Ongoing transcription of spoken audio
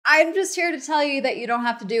I'm just here to tell you that you don't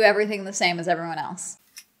have to do everything the same as everyone else.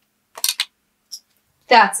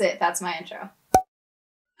 That's it. That's my intro.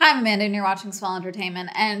 Hi, I'm Amanda and you're watching Swell Entertainment,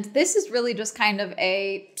 and this is really just kind of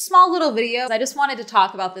a small little video. I just wanted to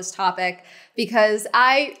talk about this topic because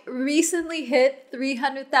I recently hit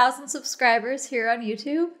 300,000 subscribers here on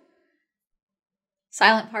YouTube.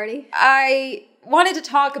 Silent party. I wanted to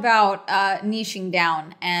talk about niching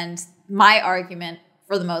down and my argument,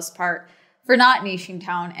 for the most part, for not niching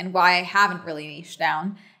down and why I haven't really niched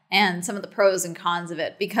down and some of the pros and cons of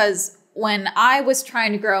it. Because when I was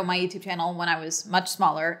trying to grow my YouTube channel when I was much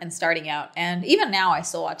smaller and starting out, and even now I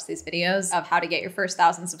still watch these videos of how to get your first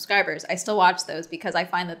 1,000 subscribers. I still watch those because I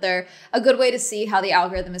find that they're a good way to see how the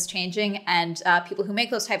algorithm is changing, and people who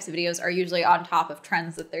make those types of videos are usually on top of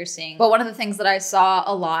trends that they're seeing. But one of the things that I saw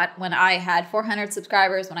a lot when I had 400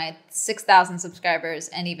 subscribers, when I had 6,000 subscribers,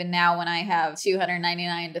 and even now when I have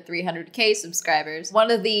 299 to 300K subscribers,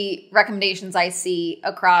 one of the recommendations I see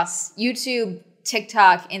across YouTube,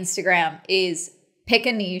 TikTok, Instagram is pick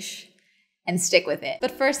a niche and stick with it. But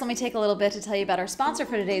first, let me take a little bit to tell you about our sponsor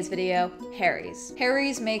for today's video, Harry's.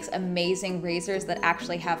 Harry's makes amazing razors that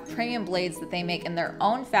actually have premium blades that they make in their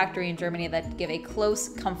own factory in Germany that give a close,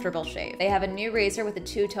 comfortable shave. They have a new razor with a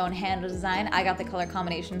two-tone handle design. I got the color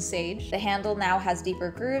combination Sage. The handle now has deeper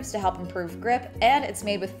grooves to help improve grip, and it's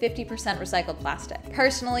made with 50% recycled plastic.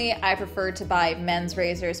 Personally, I prefer to buy men's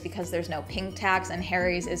razors because there's no pink tax, and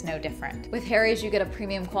Harry's is no different. With Harry's, you get a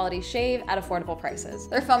premium quality shave at affordable prices.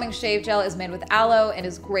 Their foaming shave gel is made with aloe and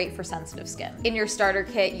is great for sensitive skin. In your starter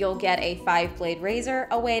kit, you'll get a 5-blade razor,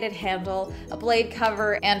 a weighted handle, a blade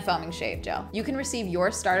cover, and foaming shave gel. You can receive your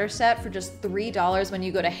starter set for just $3 when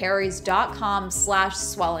you go to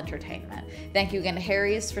harrys.com/swellentertainment. Thank you again to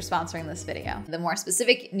Harry's for sponsoring this video. The more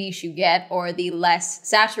specific niche you get, or the less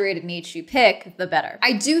saturated niche you pick, the better.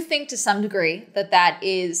 I do think to some degree that that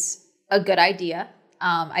is a good idea.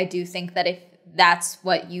 I do think that if that's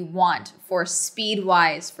what you want for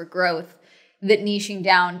speed-wise, for growth, that niching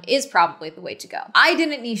down is probably the way to go. I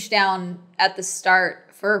didn't niche down at the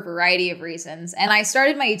start for a variety of reasons, and I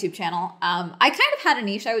started my YouTube channel. I kind of had a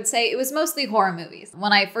niche, I would say. It was mostly horror movies.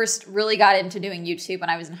 When I first really got into doing YouTube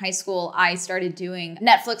when I was in high school, I started doing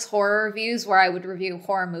Netflix horror reviews where I would review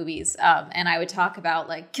horror movies, and I would talk about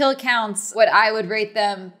like kill counts, what I would rate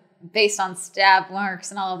them based on stab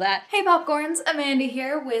marks and all of that. Hey Popcorns, Amanda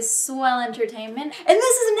here with Swell Entertainment, and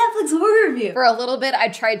this is a Netflix horror review. For a little bit, I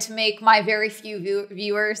tried to make my very few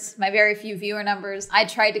viewers, my very few viewer numbers, I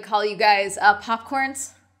tried to call you guys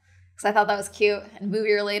Popcorns, because I thought that was cute and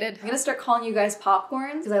movie related. I'm gonna start calling you guys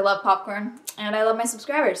Popcorns, because I love popcorn, and I love my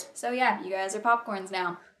subscribers. So yeah, you guys are Popcorns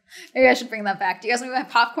now. Maybe I should bring that back. Do you guys know my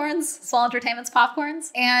Popcorns? Swell Entertainment's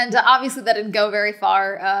Popcorns? And obviously that didn't go very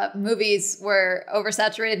far. Movies were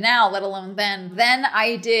oversaturated now, let alone then. Then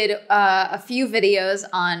I did a few videos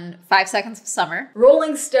on 5 Seconds of Summer.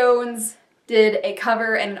 Rolling Stones did a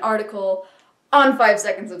cover and an article on 5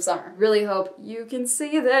 Seconds of Summer. Really hope you can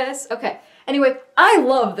see this. Okay. Anyway, I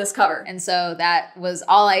love this cover. And so that was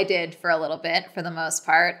all I did for a little bit, for the most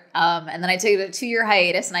part. And then I took a 2-year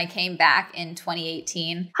hiatus and I came back in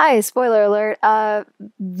 2018. Hi, spoiler alert.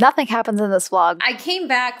 Nothing happens in this vlog. I came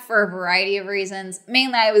back for a variety of reasons.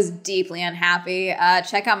 Mainly, I was deeply unhappy.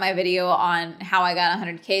 Check out my video on how I got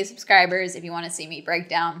 100K subscribers if you want to see me break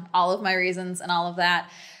down all of my reasons and all of that.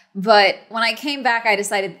 But when I came back, I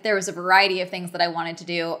decided there was a variety of things that I wanted to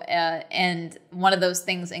do, and one of those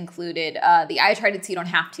things included the I Tried It So You Don't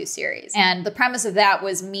Have To series. And the premise of that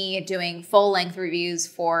was me doing full-length reviews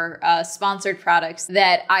for sponsored products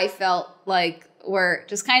that I felt like were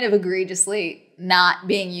just kind of egregiously not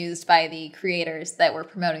being used by the creators that were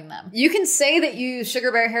promoting them. You can say that you use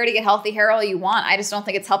sugar bear hair to get healthy hair all you want. I just don't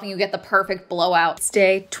think it's helping you get the perfect blowout. It's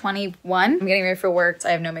day 21. I'm getting ready for work, so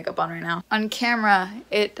I have no makeup on right now. On camera,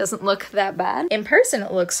 it doesn't look that bad. In person,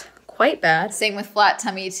 it looks quite bad. Same with flat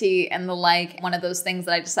tummy tea and the like. One of those things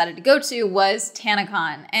that I decided to go to was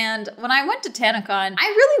TanaCon. And when I went to TanaCon, I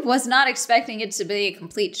really was not expecting it to be a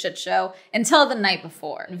complete shit show until the night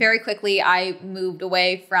before. Very quickly, I moved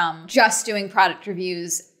away from just doing product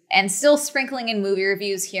reviews and still sprinkling in movie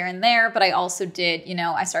reviews here and there, but I also did,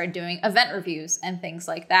 I started doing event reviews and things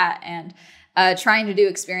like that, and trying to do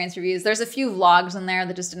experience reviews. There's a few vlogs in there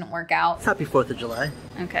that just didn't work out. Happy 4th of July.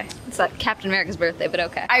 Okay, it's like Captain America's birthday, but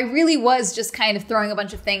okay. I really was just kind of throwing a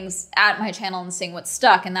bunch of things at my channel and seeing what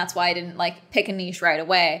stuck, and that's why I didn't pick a niche right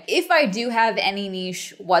away. If I do have any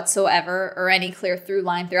niche whatsoever or any clear through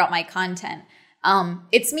line throughout my content,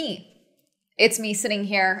 it's me. It's me sitting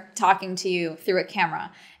here talking to you through a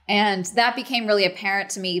camera. And that became really apparent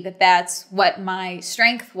to me that that's what my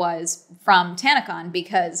strength was from TanaCon,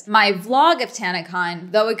 because my vlog of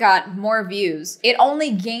TanaCon, though it got more views, it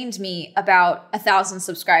only gained me about 1,000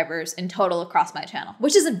 subscribers in total across my channel,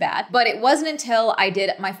 which isn't bad. But it wasn't until I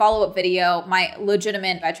did my follow-up video, my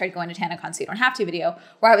legitimate, I tried going to TanaCon so you don't have to video,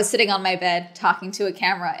 where I was sitting on my bed talking to a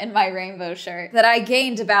camera in my rainbow shirt, that I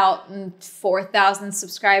gained about 4,000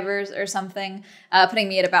 subscribers or something, putting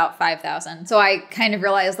me at about 5,000. So I kind of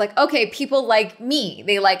realized, like, okay, people like me.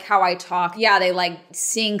 They like how I talk. Yeah, they like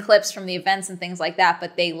seeing clips from the events and things like that,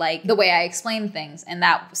 but they like the way I explain things. And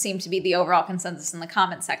that seemed to be the overall consensus in the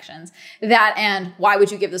comment sections. That and why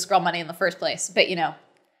would you give this girl money in the first place? But you know,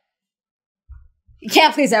 you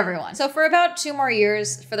can't please everyone. So for about 2 more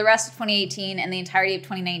years, for the rest of 2018 and the entirety of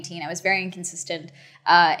 2019, I was very inconsistent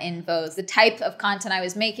in both the type of content I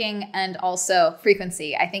was making and also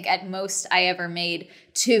frequency. I think at most I ever made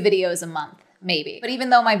 2 videos a month. Maybe. But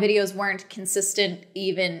even though my videos weren't consistent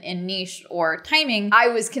even in niche or timing, I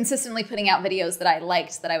was consistently putting out videos that I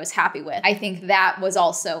liked, that I was happy with. I think that was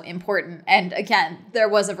also important. And again, there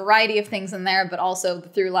was a variety of things in there, but also the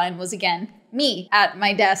through line was, again, me at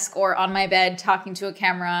my desk or on my bed talking to a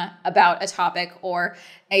camera about a topic or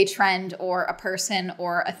a trend or a person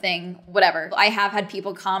or a thing, whatever. I have had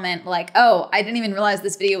people comment like, oh, I didn't even realize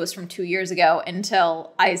this video was from 2 years ago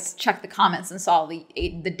until I checked the comments and saw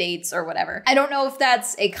the dates or whatever. I don't know if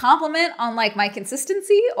that's a compliment on like my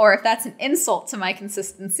consistency or if that's an insult to my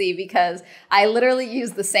consistency, because I literally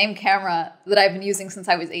use the same camera that I've been using since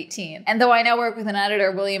I was 18. And though I now work with an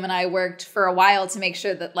editor, William and I worked for a while to make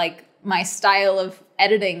sure that like my style of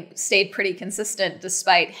editing stayed pretty consistent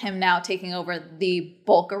despite him now taking over the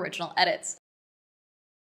bulk original edits.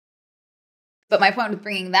 But my point with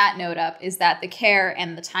bringing that note up is that the care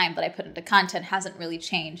and the time that I put into content hasn't really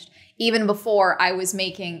changed. Even before I was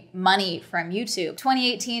making money from YouTube.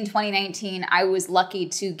 2018, 2019, I was lucky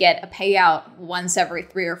to get a payout once every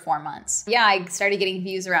 3 or 4 months. Yeah, I started getting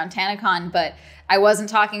views around TanaCon, but I wasn't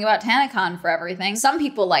talking about TanaCon for everything. Some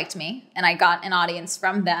people liked me and I got an audience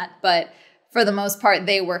from that, but for the most part,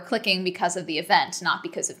 they were clicking because of the event, not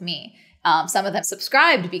because of me. Some of them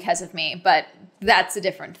subscribed because of me, but that's a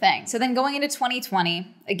different thing. So then going into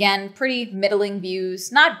 2020, again, pretty middling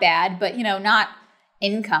views, not bad, but you know, not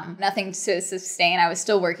income, nothing to sustain. I was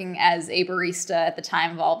still working as a barista at the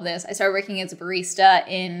time of all of this. I started working as a barista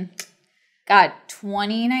in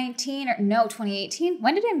 2019 or no, 2018.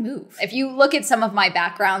 When did I move? If you look at some of my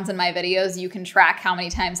backgrounds in my videos, you can track how many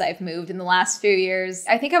times I've moved in the last few years.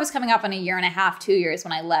 I think I was coming up on 1.5 years, 2 years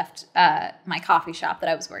when I left my coffee shop that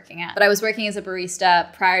I was working at. But I was working as a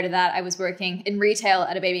barista. Prior to that, I was working in retail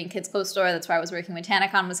at a baby and kids clothes store. That's where I was working when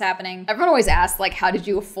TanaCon was happening. Everyone always asks, like, how did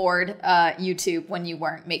you afford YouTube when you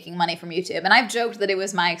weren't making money from YouTube? And I've joked that it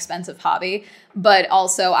was my expensive hobby, but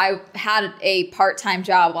also I had a part-time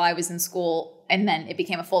job while I was in school, and then it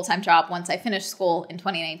became a full-time job once I finished school in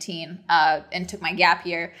 2019 and took my gap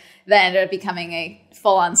year. That ended up becoming a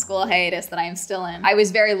full-on school hiatus that I am still in. I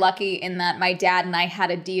was very lucky in that my dad and I had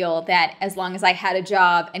a deal that as long as I had a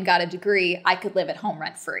job and got a degree, I could live at home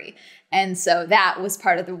rent-free. And so that was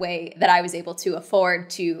part of the way that I was able to afford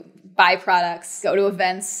to buy products, go to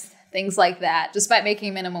events, things like that. Despite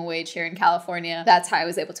making minimum wage here in California, that's how I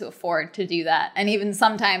was able to afford to do that. And even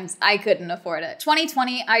sometimes I couldn't afford it.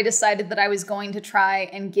 2020, I decided that I was going to try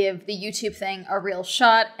and give the YouTube thing a real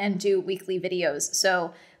shot and do weekly videos.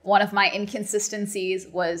 So one of my inconsistencies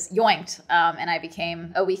was yoinked, and I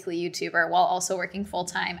became a weekly YouTuber while also working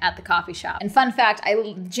full-time at the coffee shop. And fun fact,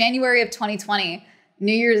 January of 2020,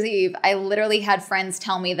 New Year's Eve, I literally had friends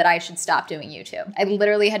tell me that I should stop doing YouTube. I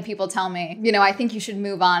literally had people tell me, you know, I think you should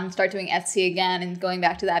move on, start doing Etsy again and going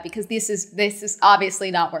back to that because this is obviously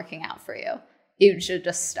not working out for you. You should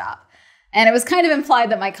just stop. And it was kind of implied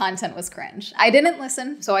that my content was cringe. I didn't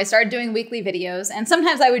listen, so I started doing weekly videos. And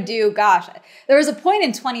sometimes I would do, there was a point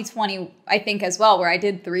in 2020, I think as well, where I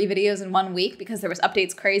did 3 videos in 1 week because there was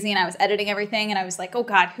updates crazy and I was editing everything and I was like, oh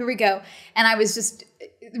God, here we go. And I was just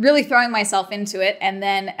really throwing myself into it. And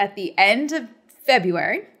then at the end of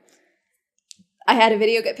February, I had a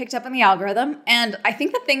video get picked up in the algorithm. And I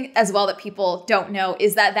think the thing as well that people don't know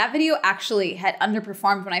is that that video actually had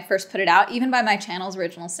underperformed when I first put it out, even by my channel's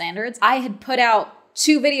original standards. I had put out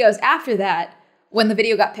 2 videos after that when the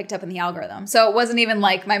video got picked up in the algorithm. So it wasn't even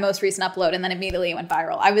like my most recent upload and then immediately it went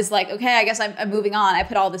viral. I was like, okay, I guess I'm moving on. I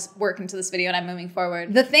put all this work into this video and I'm moving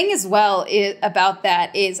forward. The thing as well about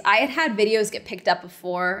that is I had videos get picked up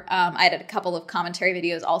before. I had a couple of commentary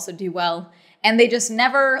videos also do well. and they just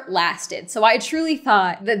never lasted. So I truly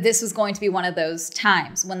thought that this was going to be one of those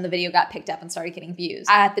times when the video got picked up and started getting views.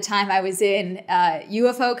 At the time, I was in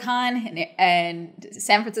UFO Con in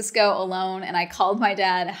San Francisco alone, and I called my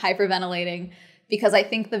dad hyperventilating because I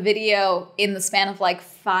think the video in the span of like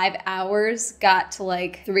 5 hours got to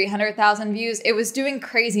like 300,000 views. It was doing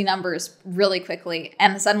crazy numbers really quickly.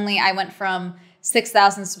 And suddenly I went from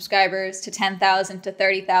 6,000 subscribers to 10,000 to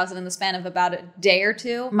 30,000 in the span of about a day or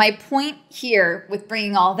two. My point here with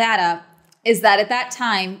bringing all that up is that at that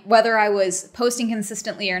time, whether I was posting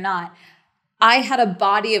consistently or not, I had a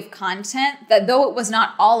body of content that, though it was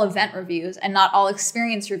not all event reviews and not all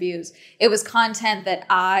experience reviews, it was content that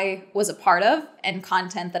I was a part of and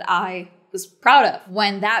content that I was proud of.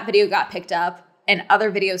 When that video got picked up and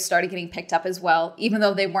other videos started getting picked up as well, even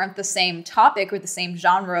though they weren't the same topic or the same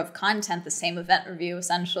genre of content, the same event review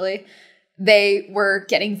essentially, they were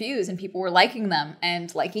getting views and people were liking them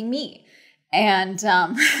and liking me. And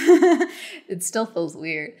it still feels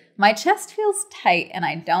weird. My chest feels tight and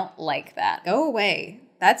I don't like that. Go away.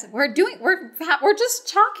 We're just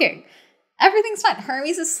talking. Everything's fine.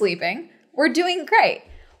 Hermes is sleeping. We're doing great.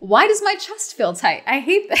 Why does my chest feel tight? I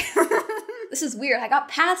hate this. This is weird. I got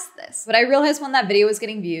past this. But I realized when that video was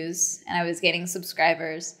getting views and I was getting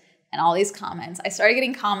subscribers and all these comments, I started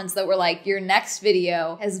getting comments that were like, your next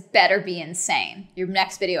video has better be insane. Your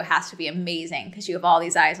next video has to be amazing because you have all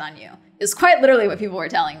these eyes on you. It's quite literally what people were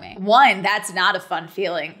telling me. One, that's not a fun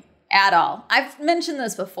feeling at all. I've mentioned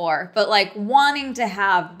this before, but like wanting to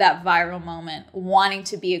have that viral moment, wanting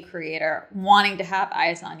to be a creator, wanting to have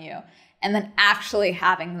eyes on you, and then actually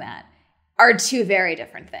having that are two very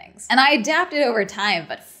different things. And I adapted over time,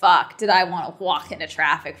 but fuck, did I want to walk into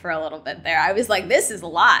traffic for a little bit there. I was like, this is a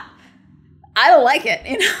lot. I don't like it,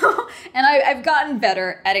 you know? And I've gotten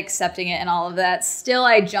better at accepting it and all of that. Still,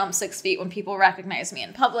 I jump 6 feet when people recognize me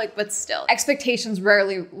in public, but still. Expectations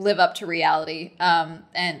rarely live up to reality. And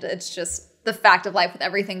it's just the fact of life with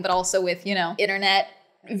everything, but also with, you know, internet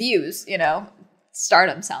views, you know?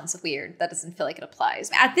 Stardom sounds weird. That doesn't feel like it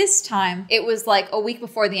applies. At this time, it was like a week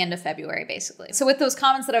before the end of February, basically. So with those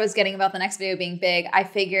comments that I was getting about the next video being big, I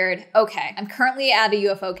figured, okay, I'm currently at a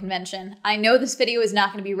UFO convention. I know this video is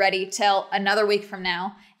not going to be ready till another week from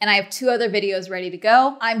now, and I have 2 other videos ready to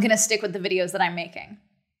go. I'm going to stick with the videos that I'm making.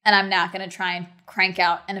 And I'm not going to try and crank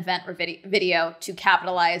out an event video to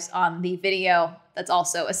capitalize on the video that's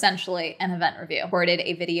also essentially an event review. I recorded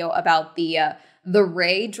a video about the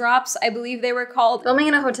ray drops, I believe they were called. Filming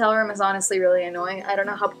in a hotel room is honestly really annoying. I don't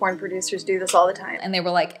know how porn producers do this all the time. And they were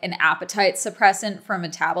like an appetite suppressant for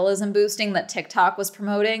metabolism boosting that TikTok was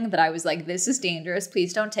promoting, that I was like, this is dangerous,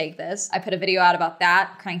 please don't take this. I put a video out about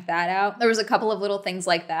that, cranked that out. There was a couple of little things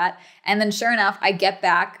like that. And then sure enough, I get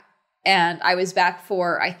back and I was back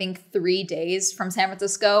for, I think, 3 days from San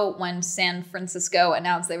Francisco when San Francisco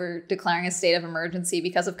announced they were declaring a state of emergency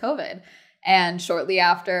because of COVID. And shortly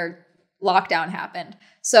after, lockdown happened.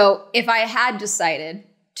 So if I had decided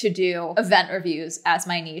to do event reviews as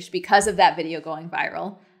my niche because of that video going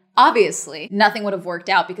viral, obviously nothing would have worked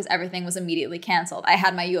out because everything was immediately canceled. I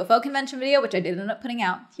had my UFO convention video, which I did end up putting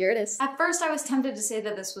out. Here it is. At first I was tempted to say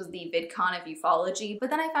that this was the VidCon of ufology,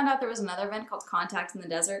 but then I found out there was another event called Contact in the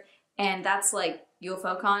Desert, and that's like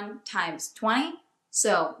UFOCon times 20.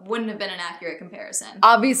 So wouldn't have been an accurate comparison.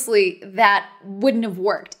 Obviously, that wouldn't have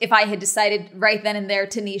worked. If I had decided right then and there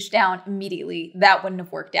to niche down immediately, that wouldn't have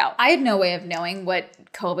worked out. I had no way of knowing what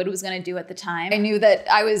COVID was going to do at the time. I knew that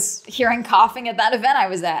I was hearing coughing at that event I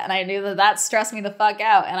was at, and I knew that that stressed me the fuck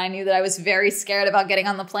out, and I knew that I was very scared about getting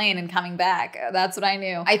on the plane and coming back. That's what I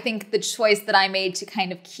knew. I think the choice that I made to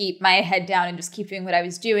kind of keep my head down and just keep doing what I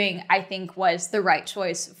was doing, I think was the right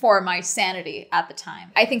choice for my sanity at the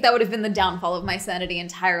time. I think that would have been the downfall of my sanity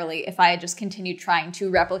entirely if I had just continued trying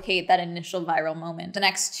to replicate that initial viral moment. The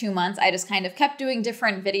next 2 months, I just kind of kept doing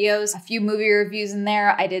different videos, a few movie reviews in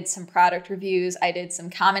there. I did some product reviews. I did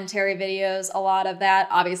some commentary videos, a lot of that.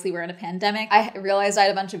 Obviously, we're in a pandemic. I realized I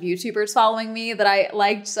had a bunch of YouTubers following me that I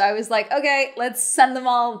liked, so I was like, okay, let's send them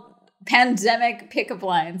all pandemic pickup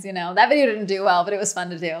lines, you know? That video didn't do well, but it was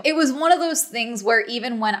fun to do. It was one of those things where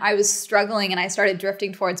even when I was struggling and I started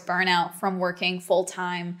drifting towards burnout from working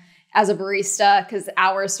full-time as a barista, because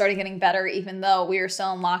hours started getting better even though we were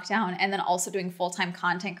still in lockdown, and then also doing full-time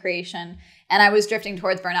content creation. And I was drifting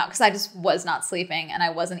towards burnout because I just was not sleeping and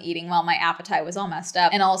I wasn't eating well. My appetite was all messed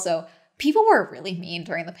up. And also, people were really mean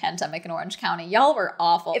during the pandemic in Orange County. Y'all were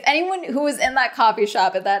awful. If anyone who was in that coffee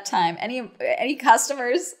shop at that time, any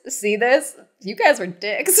customers see this, you guys were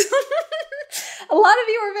dicks. A lot of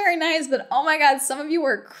you were very nice, but oh my God, some of you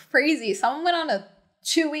were crazy. Someone went on a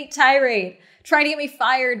 2-week tirade trying to get me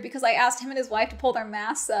fired because I asked him and his wife to pull their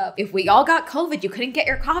masks up. If we all got COVID, you couldn't get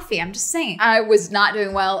your coffee. I'm just saying. I was not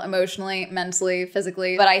doing well emotionally, mentally,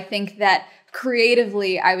 physically, but I think that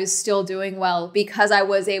creatively, I was still doing well because I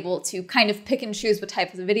was able to kind of pick and choose what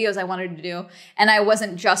types of videos I wanted to do. And I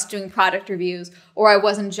wasn't just doing product reviews, or I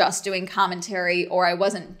wasn't just doing commentary, or I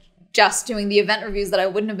wasn't just doing the event reviews that I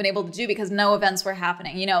wouldn't have been able to do because no events were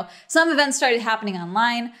happening. You know, some events started happening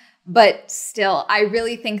online, but still, I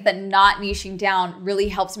really think that not niching down really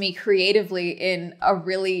helped me creatively in a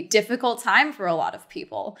really difficult time for a lot of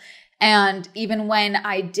people. And even when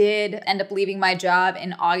I did end up leaving my job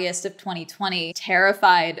in August of 2020,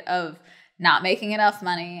 terrified of not making enough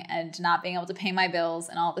money and not being able to pay my bills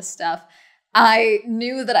and all this stuff, I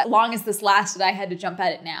knew that as long as this lasted, I had to jump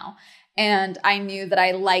at it now. And I knew that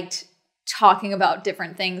I liked talking about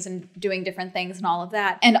different things and doing different things and all of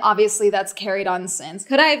that. And obviously that's carried on since.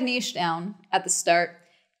 Could I have niched down at the start?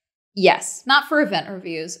 Yes. Not for event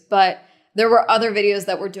reviews, but there were other videos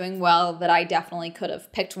that were doing well that I definitely could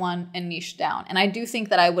have picked one and niched down. And I do think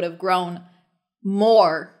that I would have grown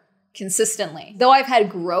more consistently. Though I've had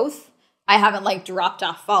growth, I haven't like dropped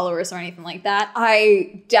off followers or anything like that.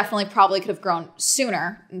 I definitely probably could have grown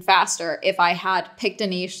sooner and faster if I had picked a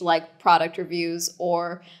niche like product reviews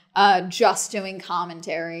or just doing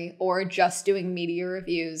commentary or just doing media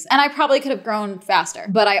reviews. And I probably could have grown faster,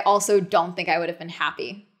 but I also don't think I would have been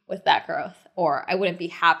happy with that growth, or I wouldn't be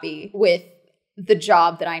happy with the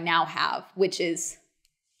job that I now have, which is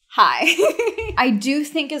high. I do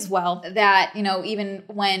think as well that, you know, even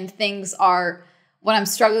when I'm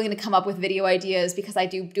struggling to come up with video ideas, because I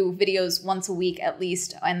do videos once a week at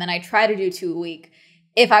least, and then I try to do 2 a week.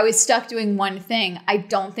 If I was stuck doing one thing, I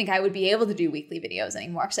don't think I would be able to do weekly videos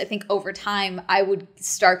anymore. Because I think over time, I would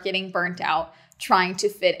start getting burnt out trying to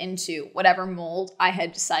fit into whatever mold I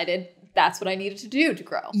had decided that's what I needed to do to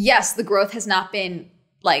grow. Yes, the growth has not been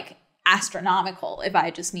like astronomical if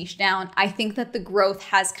I just niche down. I think that the growth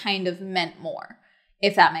has kind of meant more,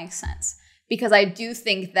 if that makes sense. Because I do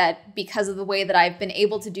think that because of the way that I've been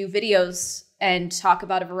able to do videos and talk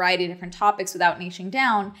about a variety of different topics without niching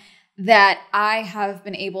down, that I have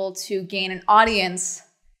been able to gain an audience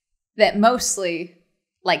that mostly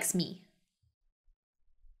likes me.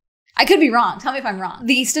 I could be wrong. Tell me if I'm wrong.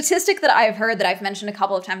 The statistic that I've heard that I've mentioned a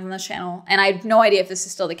couple of times on this channel, and I have no idea if this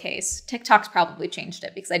is still the case, TikTok's probably changed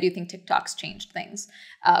it because I do think TikTok's changed things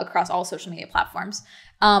across all social media platforms.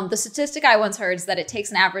 The statistic I once heard is that it takes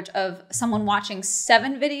an average of someone watching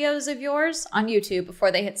 7 videos of yours on YouTube before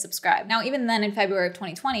they hit subscribe. Now, even then in February of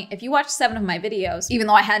 2020, if you watch 7 of my videos, even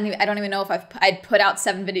though I don't even know if I'd put out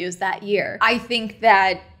 7 videos that year, I think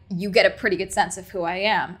that you get a pretty good sense of who I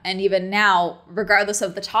am. And even now, regardless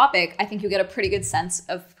of the topic, I think you get a pretty good sense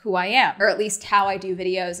of who I am, or at least how I do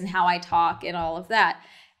videos and how I talk and all of that.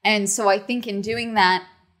 And so I think in doing that,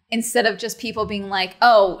 instead of just people being like,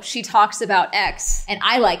 oh, she talks about X and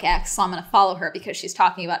I like X, so I'm going to follow her because she's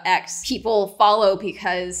talking about X. People follow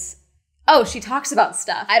because, oh, she talks about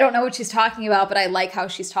stuff. I don't know what she's talking about, but I like how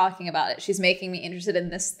she's talking about it. She's making me interested in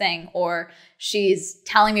this thing, or she's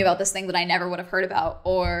telling me about this thing that I never would have heard about,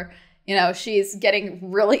 or, you know, she's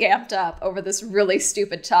getting really amped up over this really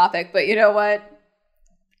stupid topic, but you know what?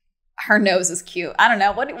 Her nose is cute. I don't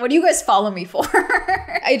know. What do you guys follow me for?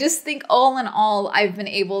 I just think all in all, I've been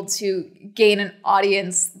able to gain an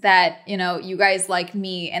audience that, you know, you guys like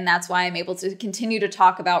me. And that's why I'm able to continue to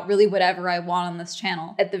talk about really whatever I want on this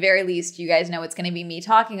channel. At the very least, you guys know it's going to be me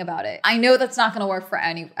talking about it. I know that's not going to work for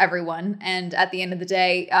everyone. And at the end of the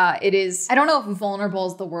day, it is, I don't know if vulnerable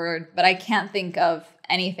is the word, but I can't think of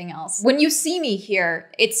anything else. When you see me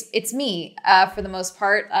here, it's me for the most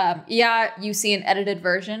part. Yeah, you see an edited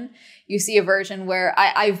version. You see a version where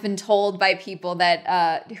I've been told by people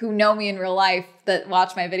that who know me in real life that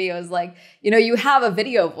watch my videos, like, you know, you have a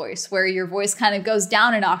video voice where your voice kind of goes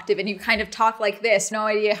down an octave and you kind of talk like this. No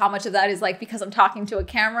idea how much of that is like because I'm talking to a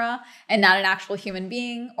camera and not an actual human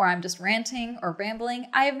being, or I'm just ranting or rambling.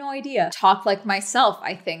 I have no idea. Talk like myself,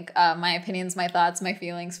 I think. My opinions, my thoughts, my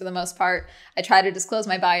feelings for the most part. I try to disclose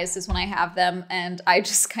my biases when I have them, and I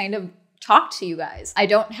just kind of talk to you guys. I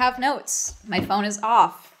don't have notes. My phone is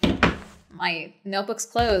off. My notebook's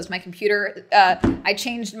closed. My computer, I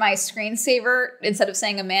changed my screensaver. Instead of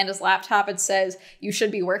saying Amanda's laptop, it says, you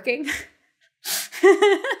should be working.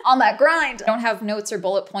 On that grind. I don't have notes or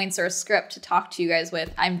bullet points or a script to talk to you guys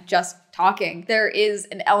with. I'm just talking. There is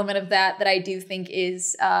an element of that I do think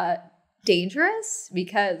is dangerous,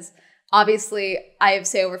 because Obviously, I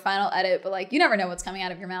say over final edit, but like, you never know what's coming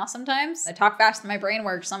out of your mouth sometimes. I talk fast and my brain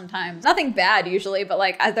works sometimes. Nothing bad usually, but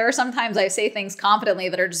like there are sometimes I say things confidently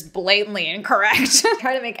that are just blatantly incorrect.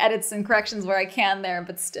 Try to make edits and corrections where I can there,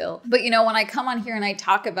 but still. But you know, when I come on here and I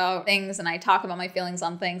talk about things and I talk about my feelings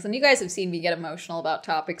on things, and you guys have seen me get emotional about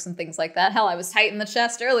topics and things like that. Hell, I was tight in the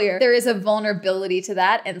chest earlier. There is a vulnerability to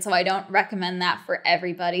that, and so I don't recommend that for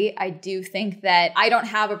everybody. I do think that I don't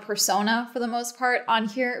have a persona for the most part on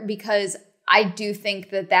here because I do think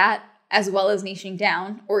that as well as niching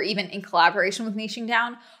down, or even in collaboration with niching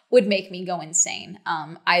down, would make me go insane.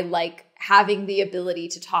 I like having the ability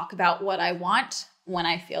to talk about what I want when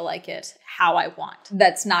I feel like it, how I want.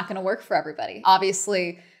 That's not going to work for everybody.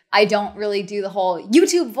 Obviously, I don't really do the whole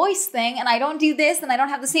YouTube voice thing, and I don't do this, and I don't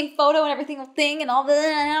have the same photo and everything thing and all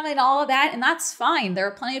of that, and that's fine. There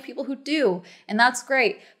are plenty of people who do, and that's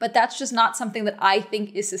great, but that's just not something that I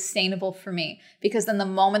think is sustainable for me, because then the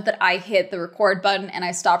moment that I hit the record button and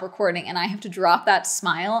I stop recording and I have to drop that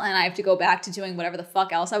smile and I have to go back to doing whatever the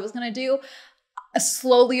fuck else I was gonna do,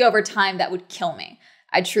 slowly over time, that would kill me.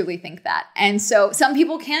 I truly think that. And so some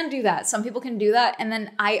people can do that. Some people can do that. And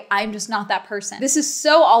then I'm just not that person. This is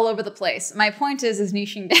so all over the place. My point is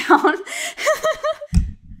niching down.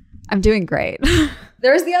 I'm doing great.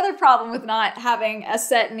 There's the other problem with not having a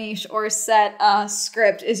set niche or a set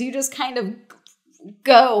script is you just kind of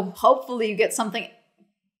go. Hopefully you get something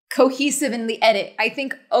cohesive in the edit. I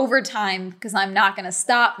think over time, because I'm not going to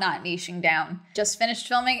stop not niching down. Just finished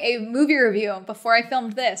filming a movie review before I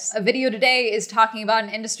filmed this. A video today is talking about an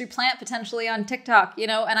industry plant potentially on TikTok, you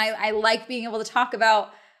know, and I like being able to talk about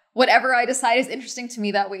whatever I decide is interesting to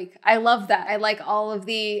me that week. I love that. I like all of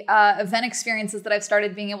the event experiences that I've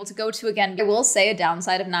started being able to go to again. I will say a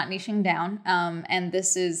downside of not niching down, and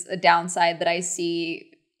this is a downside that I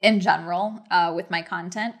see in general with my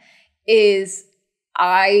content, is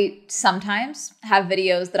I sometimes have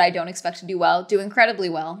videos that I don't expect to do well, do incredibly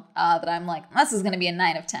well, that I'm like, this is going to be a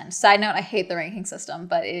 9 of 10. Side note, I hate the ranking system,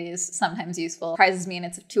 but it is sometimes useful. It prizes me and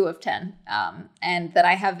it's a 2 of 10. And that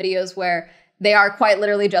I have videos where they are quite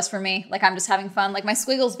literally just for me. Like I'm just having fun, like my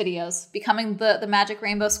Squiggles videos, becoming the magic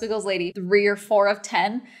rainbow Squiggles lady, 3 or 4 of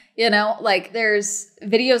 10. You know, like there's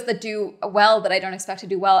videos that do well that I don't expect to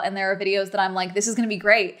do well. And there are videos that I'm like, this is going to be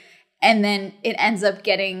great. And then it ends up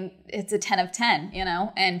it's a 10 of 10, you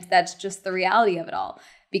know, and that's just the reality of it all.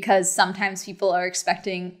 Because sometimes people are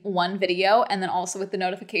expecting one video, and then also with the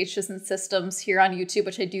notifications and systems here on YouTube,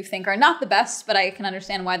 which I do think are not the best, but I can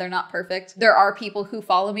understand why they're not perfect. There are people who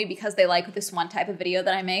follow me because they like this one type of video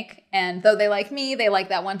that I make. And though they like me, they like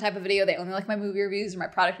that one type of video. They only like my movie reviews or my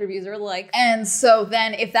product reviews or like. And so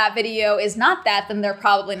then if that video is not that, then they're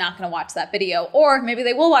probably not going to watch that video. Or maybe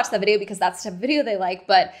they will watch that video because that's the type of video they like,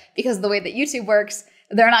 but because of the way that YouTube works,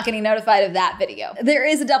 they're not getting notified of that video. There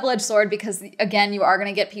is a double-edged sword because, again, you are going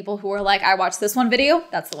to get people who are like, I watched this one video.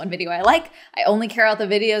 That's the one video I like. I only care about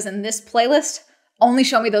the videos in this playlist. Only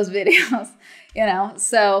show me those videos, you know?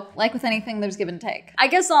 So like with anything, there's give and take. I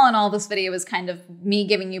guess all in all, this video is kind of me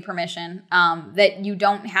giving you permission that you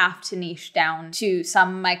don't have to niche down to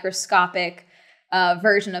some microscopic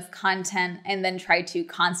version of content and then try to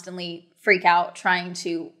constantly freak out trying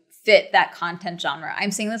to fit that content genre.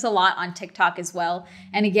 I'm seeing this a lot on TikTok as well.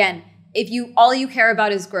 And again, if all you care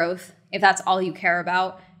about is growth, if that's all you care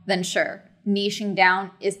about, then sure, niching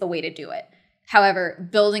down is the way to do it. However,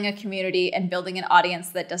 building a community and building an audience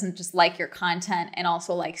that doesn't just like your content and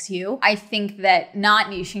also likes you, I think that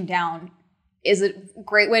not niching down is a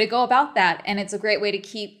great way to go about that. And it's a great way to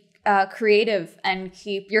keep creative and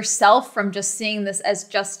keep yourself from just seeing this as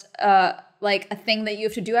just like a thing that you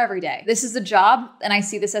have to do every day. This is a job, and I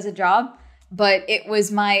see this as a job, but it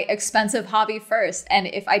was my expensive hobby first. And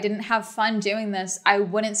if I didn't have fun doing this, I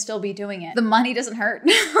wouldn't still be doing it. The money doesn't hurt.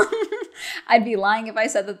 I'd be lying if I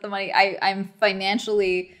said that the money, I'm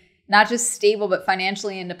financially, not just stable, but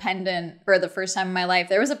financially independent for the first time in my life.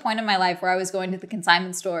 There was a point in my life where I was going to the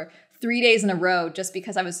consignment store 3 days in a row just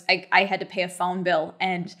because I had to pay a phone bill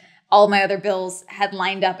and all my other bills had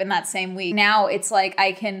lined up in that same week. Now it's like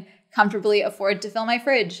I can comfortably afford to fill my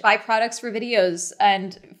fridge, buy products for videos,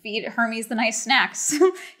 and feed Hermes the nice snacks.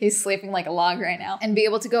 He's sleeping like a log right now. And be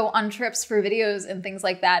able to go on trips for videos and things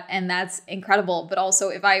like that. And that's incredible. But also,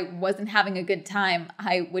 if I wasn't having a good time,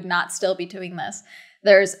 I would not still be doing this.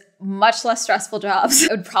 There's much less stressful jobs.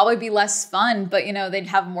 It would probably be less fun, but you know, they'd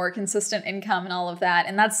have more consistent income and all of that.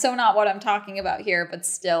 And that's so not what I'm talking about here, but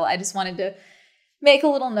still, I just wanted to make a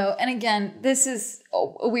little note. And again, this is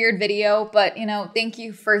a weird video, but you know, thank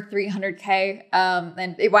you for 300K.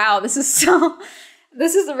 And wow, this is so,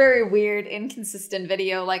 This is a very weird, inconsistent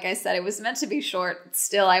video. Like I said, it was meant to be short.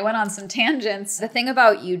 Still, I went on some tangents. The thing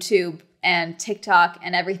about YouTube and TikTok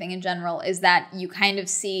and everything in general is that you kind of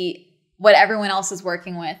see what everyone else is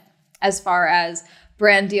working with as far as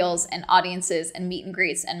brand deals and audiences and meet and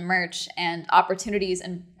greets and merch and opportunities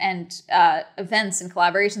and events and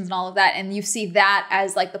collaborations and all of that. And you see that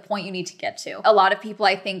as like the point you need to get to. A lot of people,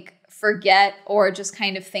 I think, forget or just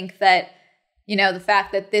kind of think that, you know, the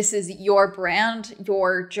fact that this is your brand,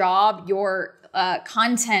 your job, your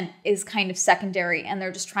content is kind of secondary, and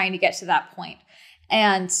they're just trying to get to that point.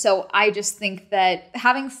 And so I just think that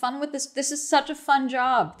having fun with this is such a fun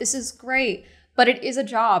job. This is great, but it is a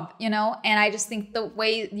job, you know? And I just think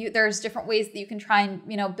there's different ways that you can try and,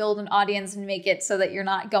 you know, build an audience and make it so that you're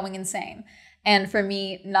not going insane. And for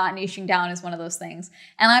me, not niching down is one of those things.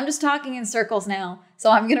 And I'm just talking in circles now,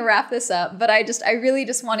 so I'm going to wrap this up. But I really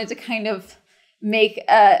just wanted to kind of make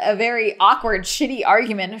a very awkward, shitty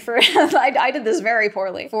argument for, I did this very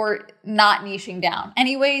poorly, for not niching down.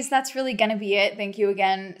 Anyways, that's really gonna be it. Thank you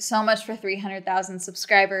again so much for 300,000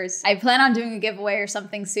 subscribers. I plan on doing a giveaway or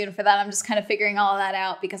something soon for that. I'm just kind of figuring all of that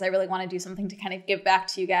out because I really want to do something to kind of give back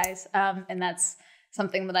to you guys. And that's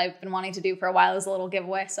something that I've been wanting to do for a while, is a little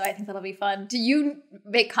giveaway. So I think that'll be fun. Do you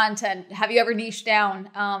make content? Have you ever niched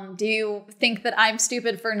down? Do you think that I'm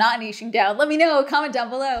stupid for not niching down? Let me know, comment down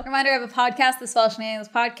below. Reminder, I have a podcast, the Swell Entertainment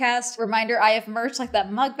podcast. Reminder, I have merch like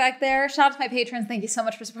that mug back there. Shout out to my patrons. Thank you so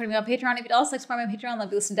much for supporting me on Patreon. If you'd also like to support me on Patreon, let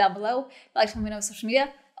me listen down below. If you'd like to let me know on social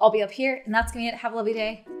media, I'll be up here. And that's gonna be it. Have a lovely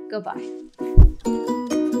day. Goodbye.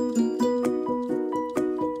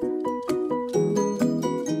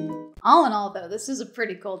 All in all, though, this is a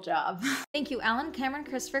pretty cool job. Thank you, Alan, Cameron,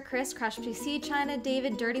 Christopher, Chris, Crash PC, China,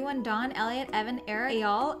 David, Dirty One, Don, Elliot, Evan, Era,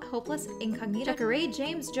 Ayal, Hopeless, Incognito, Ray,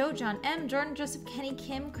 James, Joe, John M, Jordan, Joseph, Kenny,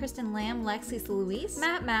 Kim, Kristen, Lamb, Lex, Lisa, Luis,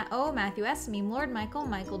 Matt O, Matthew S, Meme Lord,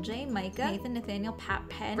 Michael J, Micah, Nathan, Nathaniel, Pat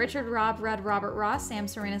Penn, Richard, Rob, Red, Robert Ross, Sam,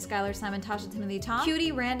 Serena, Skylar, Simon, Tasha, Timothy, Tom,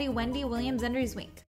 Cutie, Randy, Wendy, Williams, Endries, Wink.